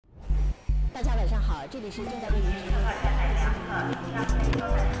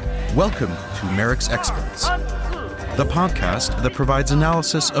Welcome to Merrick's Experts, the podcast that provides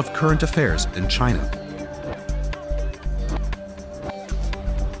analysis of current affairs in China.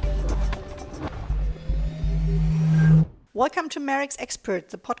 Welcome to Merrick's Expert,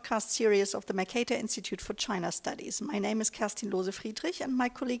 the podcast series of the Mercator Institute for China Studies. My name is Kerstin Lohse-Friedrich and my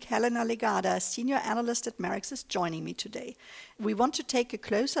colleague Helena Legada, senior analyst at Merrick's, is joining me today. We want to take a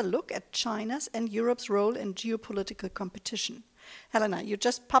closer look at China's and Europe's role in geopolitical competition. Helena, you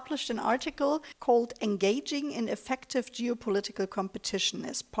just published an article called Engaging in Effective Geopolitical Competition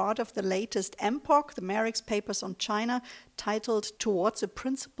as part of the latest MPOC, the Merrick's Papers on China, titled Towards a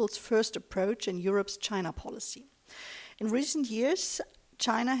Principles First Approach in Europe's China Policy. In recent years,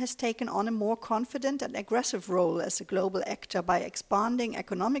 China has taken on a more confident and aggressive role as a global actor by expanding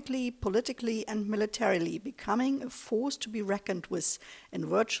economically, politically, and militarily, becoming a force to be reckoned with in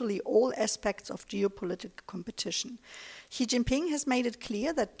virtually all aspects of geopolitical competition. Xi Jinping has made it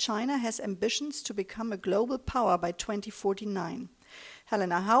clear that China has ambitions to become a global power by 2049.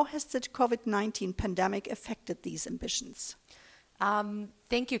 Helena, how has the COVID-19 pandemic affected these ambitions?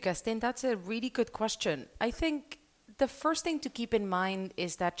 Thank you, Kerstin. That's a really good question. I think the first thing to keep in mind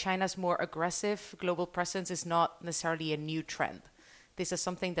is that China's more aggressive global presence is not necessarily a new trend. This is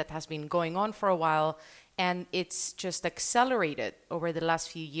something that has been going on for a while, and it's just accelerated over the last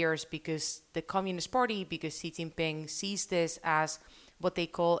few years because the Communist Party, because Xi Jinping sees this as what they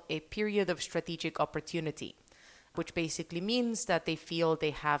call a period of strategic opportunity, which basically means that they feel they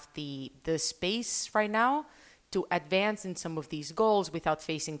have the space right now to advance in some of these goals without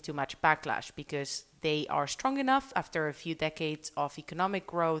facing too much backlash, because they are strong enough after a few decades of economic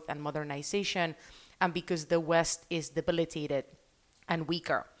growth and modernization, and because the West is debilitated and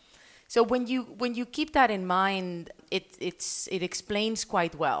weaker. So when you keep that in mind, it explains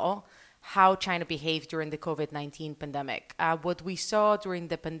quite well how China behaved during the COVID-19 pandemic. What we saw during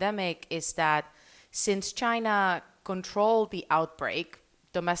the pandemic is that since China controlled the outbreak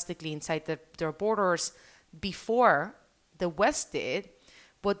domestically inside their borders before the West did,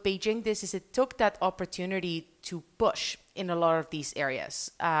 what Beijing did is it took that opportunity to push in a lot of these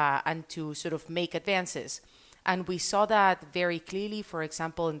areas and to sort of make advances. And we saw that very clearly, for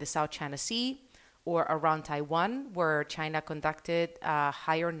example, in the South China Sea or around Taiwan, where China conducted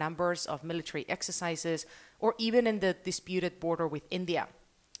higher numbers of military exercises, or even in the disputed border with India,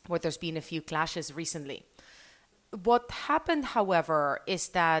 where there's been a few clashes recently. What happened, however, is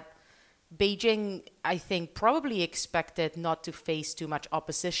that Beijing, I think, probably expected not to face too much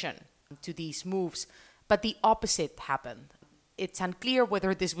opposition to these moves, but the opposite happened. It's unclear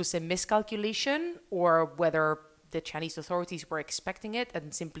whether this was a miscalculation or whether the Chinese authorities were expecting it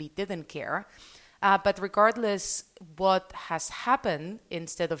and simply didn't care. But regardless, what has happened,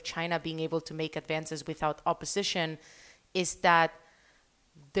 instead of China being able to make advances without opposition, is that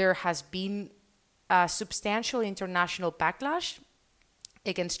there has been a substantial international backlash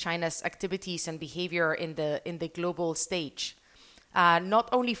against China's activities and behavior in the global stage. Not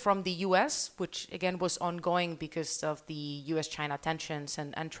only from the US, which again was ongoing because of the US-China tensions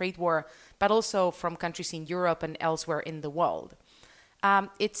and trade war, but also from countries in Europe and elsewhere in the world.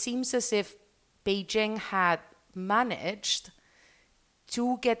 It seems as if Beijing had managed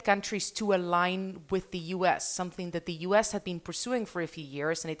to get countries to align with the US, something that the US had been pursuing for a few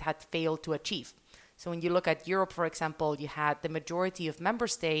years and it had failed to achieve. So when you look at Europe, for example, you had the majority of member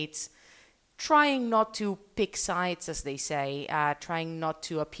states trying not to pick sides, as they say, trying not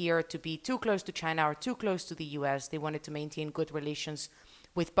to appear to be too close to China or too close to the US. They wanted to maintain good relations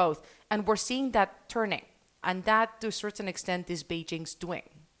with both. And we're seeing that turning. And that, to a certain extent, is Beijing's doing.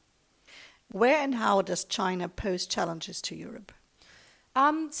 Where and how does China pose challenges to Europe?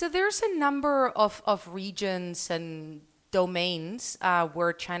 So there's a number of regions and domains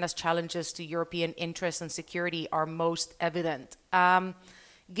where China's challenges to European interests and security are most evident.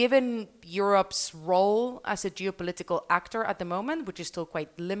 Given Europe's role as a geopolitical actor at the moment, which is still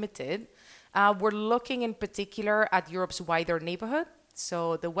quite limited, we're looking in particular at Europe's wider neighborhood.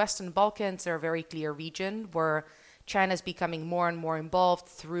 So the Western Balkans are a very clear region where China is becoming more and more involved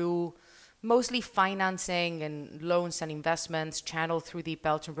through mostly financing and loans and investments channeled through the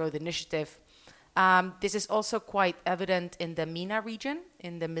Belt and Road Initiative. This is also quite evident in the MENA region,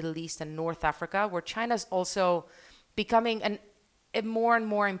 in the Middle East and North Africa, where China is also becoming a more and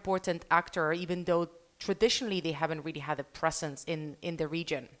more important actor, even though traditionally they haven't really had a presence in the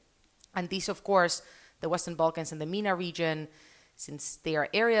region. And these, of course, the Western Balkans and the MENA region, since they are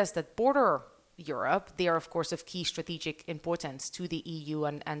areas that border Europe, they are, of course, of key strategic importance to the EU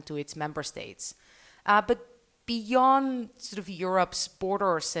and to its member states. But beyond sort of Europe's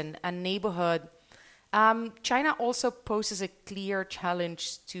borders and neighborhood, China also poses a clear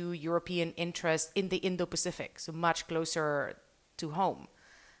challenge to European interest in the Indo-Pacific, so much closer to home.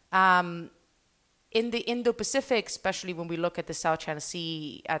 In the Indo-Pacific, especially when we look at the South China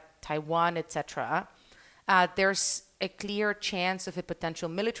Sea, at Taiwan, etc., there's a clear chance of a potential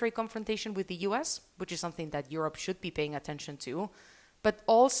military confrontation with the US, which is something that Europe should be paying attention to. But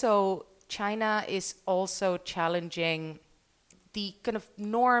also, China is also challenging the kind of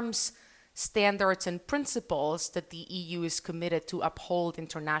norms, standards, and principles that the EU is committed to uphold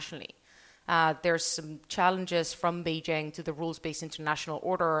internationally. There's some challenges from Beijing to the rules-based international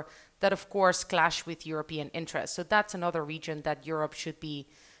order that, of course, clash with European interests. So that's another region that Europe should be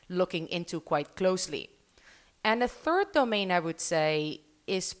looking into quite closely. And a third domain, I would say,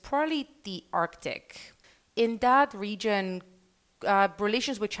 is probably the Arctic. In that region,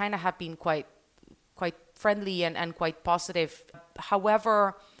 relations with China have been quite friendly and quite positive.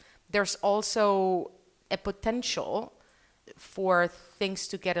 However, there's also a potential for things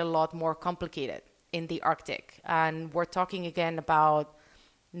to get a lot more complicated in the Arctic. And we're talking again about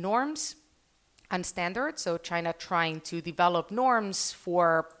norms and standards. So China trying to develop norms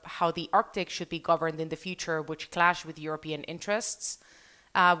for how the Arctic should be governed in the future, which clash with European interests.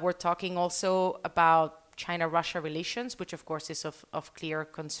 We're talking also about China-Russia relations, which of course is of clear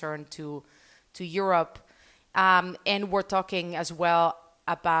concern to Europe. And we're talking as well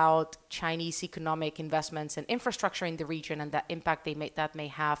about Chinese economic investments and infrastructure in the region and the impact that may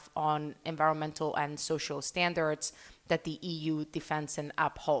have on environmental and social standards that the EU defends and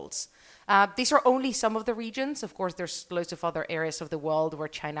upholds. These are only some of the regions. Of course, there's loads of other areas of the world where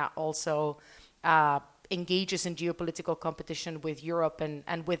China also engages in geopolitical competition with Europe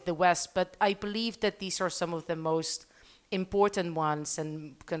and with the West. But I believe that these are some of the most important ones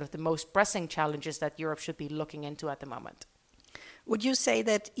and kind of the most pressing challenges that Europe should be looking into at the moment. Would you say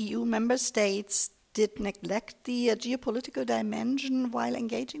that EU member states did neglect the geopolitical dimension while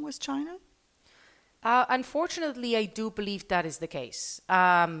engaging with China? Unfortunately, I do believe that is the case.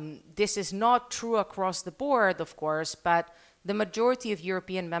 This is not true across the board, of course, but the majority of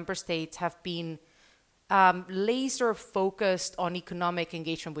European member states have been laser focused on economic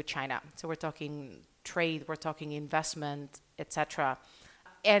engagement with China. So we're talking trade, we're talking investment, etc.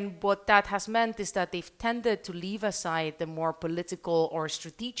 And what that has meant is that they've tended to leave aside the more political or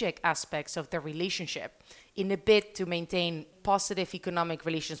strategic aspects of the relationship in a bid to maintain positive economic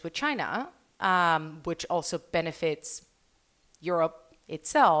relations with China, which also benefits Europe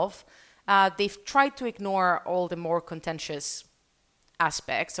itself. They've tried to ignore all the more contentious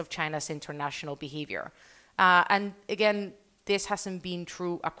aspects of China's international behavior. And again, this hasn't been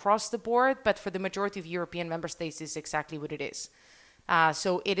true across the board, but for the majority of European member states, this is exactly what it is.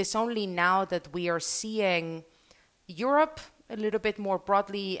 So it is only now that we are seeing Europe a little bit more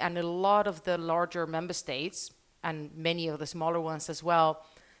broadly and a lot of the larger member states and many of the smaller ones as well,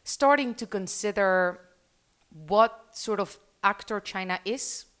 starting to consider what sort of actor China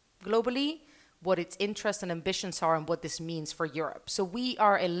is globally, what its interests and ambitions are, and what this means for Europe. So we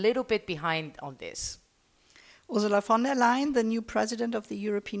are a little bit behind on this. Ursula von der Leyen, the new president of the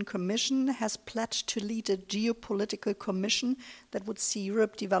European Commission, has pledged to lead a geopolitical commission that would see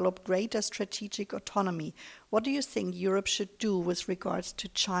Europe develop greater strategic autonomy. What do you think Europe should do with regards to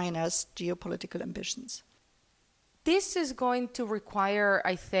China's geopolitical ambitions? This is going to require,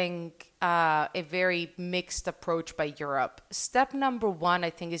 I think, a very mixed approach by Europe. Step number one,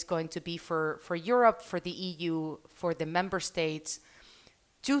 I think, is going to be for Europe, for the EU, for the member states,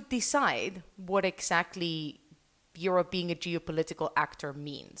 to decide what exactly Europe being a geopolitical actor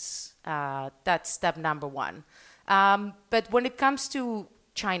means. That's step number one. But when it comes to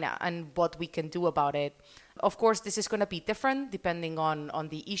China and what we can do about it, of course, this is going to be different depending on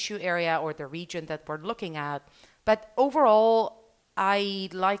the issue area or the region that we're looking at. But overall, I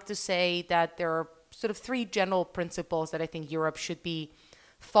like to say that there are sort of three general principles that I think Europe should be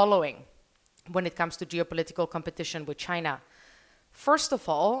following when it comes to geopolitical competition with China. First of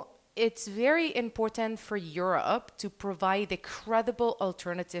all, it's very important for Europe to provide a credible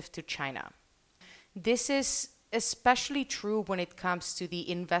alternative to China. This is especially true when it comes to the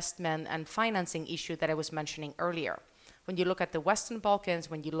investment and financing issue that I was mentioning earlier. When you look at the Western Balkans,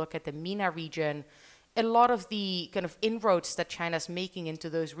 when you look at the MENA region, a lot of the kind of inroads that China's making into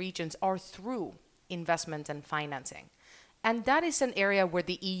those regions are through investment and financing. And that is an area where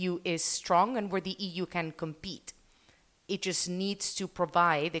the EU is strong and where the EU can compete. It just needs to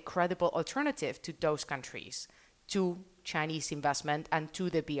provide a credible alternative to those countries, to Chinese investment and to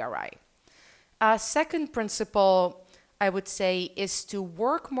the BRI. Second principle, I would say, is to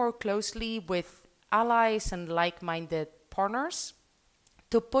work more closely with allies and like-minded partners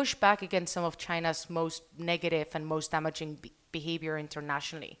to push back against some of China's most negative and most damaging behavior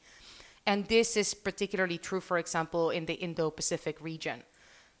internationally. And this is particularly true, for example, in the Indo-Pacific region.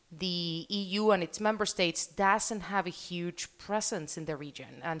 The EU and its member states doesn't have a huge presence in the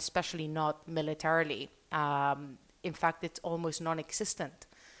region, and especially not militarily. In fact, it's almost non-existent.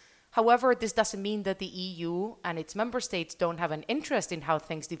 However, this doesn't mean that the EU and its member states don't have an interest in how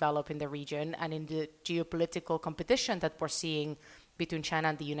things develop in the region and in the geopolitical competition that we're seeing between China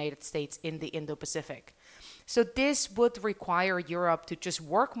and the United States in the Indo-Pacific. So this would require Europe to just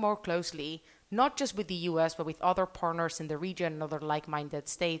work more closely, not just with the US, but with other partners in the region and other like-minded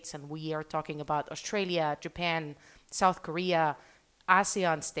states. And we are talking about Australia, Japan, South Korea,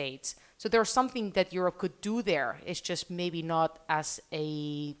 ASEAN states. So there's something that Europe could do there. It's just maybe not as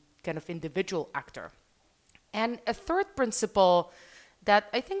a kind of individual actor. And a third principle that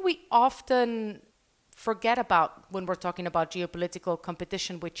I think we often forget about when we're talking about geopolitical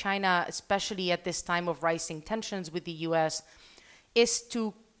competition with China, especially at this time of rising tensions with the US, is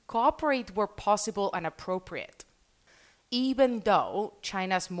to cooperate where possible and appropriate. Even though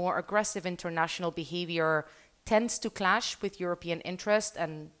China's more aggressive international behavior tends to clash with European interest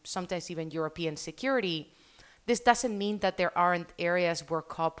and sometimes even European security, this doesn't mean that there aren't areas where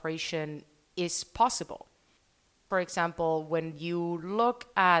cooperation is possible. For example, when you look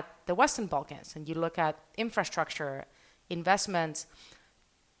at the Western Balkans and you look at infrastructure, investments,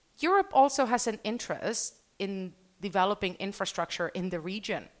 Europe also has an interest in developing infrastructure in the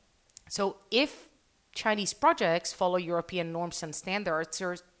region. So if Chinese projects follow European norms and standards,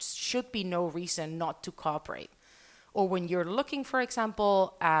 there should be no reason not to cooperate. Or when you're looking, for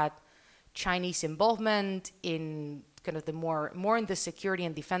example, at Chinese involvement in kind of the more in the security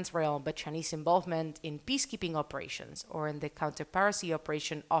and defense realm, but Chinese involvement in peacekeeping operations or in the counter-piracy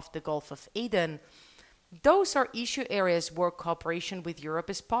operation off the Gulf of Aden, those are issue areas where cooperation with Europe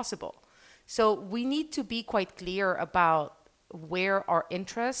is possible. So we need to be quite clear about where our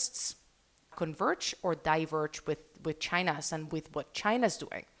interests converge or diverge with China's and with what China's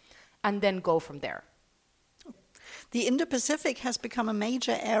doing, and then go from there. The Indo-Pacific has become a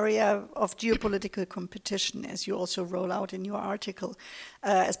major area of geopolitical competition, as you also roll out in your article,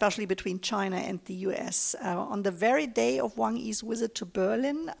 especially between China and the US. On the very day of Wang Yi's visit to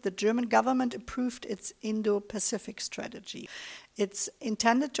Berlin, the German government approved its Indo-Pacific strategy. It's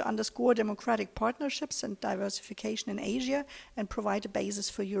intended to underscore democratic partnerships and diversification in Asia and provide a basis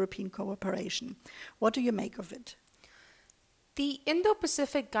for European cooperation. What do you make of it? The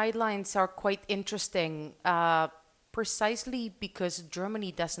Indo-Pacific guidelines are quite interesting, precisely because Germany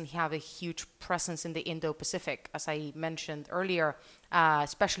doesn't have a huge presence in the Indo-Pacific, as I mentioned earlier,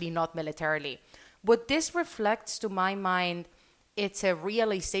 especially not militarily. What this reflects, to my mind, it's a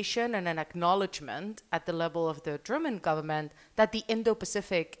realization and an acknowledgement at the level of the German government that the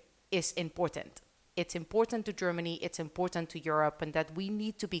Indo-Pacific is important. It's important to Germany, it's important to Europe, and that we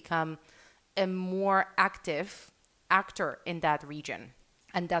need to become a more active actor in that region.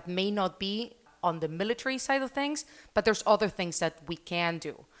 And that may not be on the military side of things, but there's other things that we can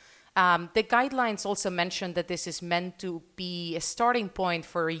do. The guidelines also mention that this is meant to be a starting point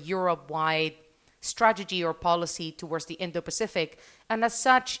for a Europe-wide strategy or policy towards the Indo-Pacific, and as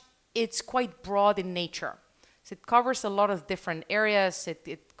such, it's quite broad in nature. So it covers a lot of different areas.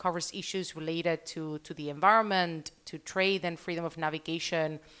 It covers issues related to the environment, to trade and freedom of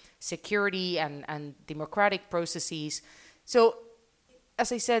navigation, security and democratic processes. So,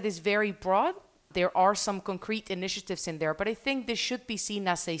 as I said, it's very broad. There are some concrete initiatives in there, but I think this should be seen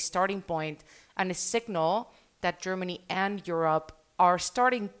as a starting point and a signal that Germany and Europe are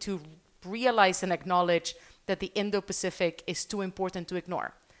starting to realize and acknowledge that the Indo-Pacific is too important to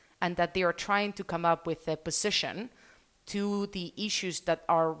ignore, and that they are trying to come up with a position to the issues that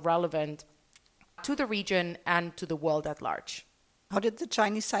are relevant to the region and to the world at large. How did the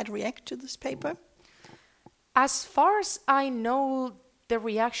Chinese side react to this paper? As far as I know, the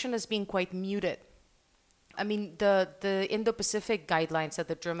reaction has been quite muted. I mean, the Indo-Pacific guidelines that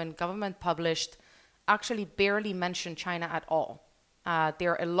the German government published actually barely mention China at all.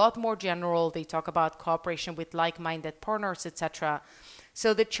 They're a lot more general. They talk about cooperation with like-minded partners, etc.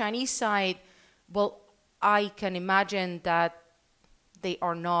 So the Chinese side, well, I can imagine that they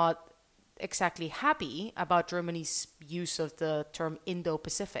are not exactly happy about Germany's use of the term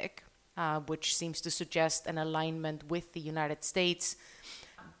Indo-Pacific, which seems to suggest an alignment with the United States.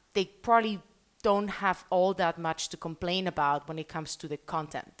 They probably don't have all that much to complain about when it comes to the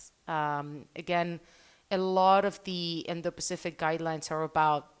content. Again, a lot of the Indo-Pacific guidelines are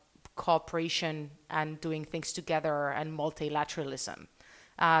about cooperation and doing things together and multilateralism.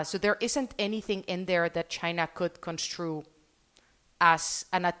 So there isn't anything in there that China could construe as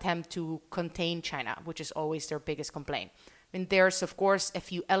an attempt to contain China, which is always their biggest complaint. I mean, there's, of course, a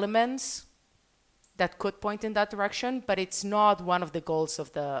few elements that could point in that direction, but it's not one of the goals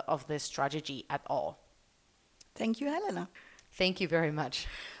of the strategy at all. Thank you, Helena. Thank you very much.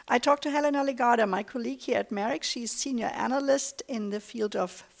 I talked to Helena Legarda, my colleague here at Merix. She's senior analyst in the field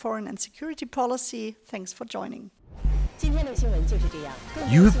of foreign and security policy. Thanks for joining.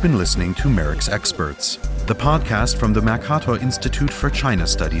 You have been listening to Merix Experts, the podcast from the Mercator Institute for China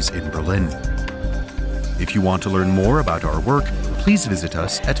Studies in Berlin. If you want to learn more about our work, please visit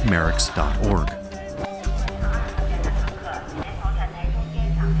us at merix.org.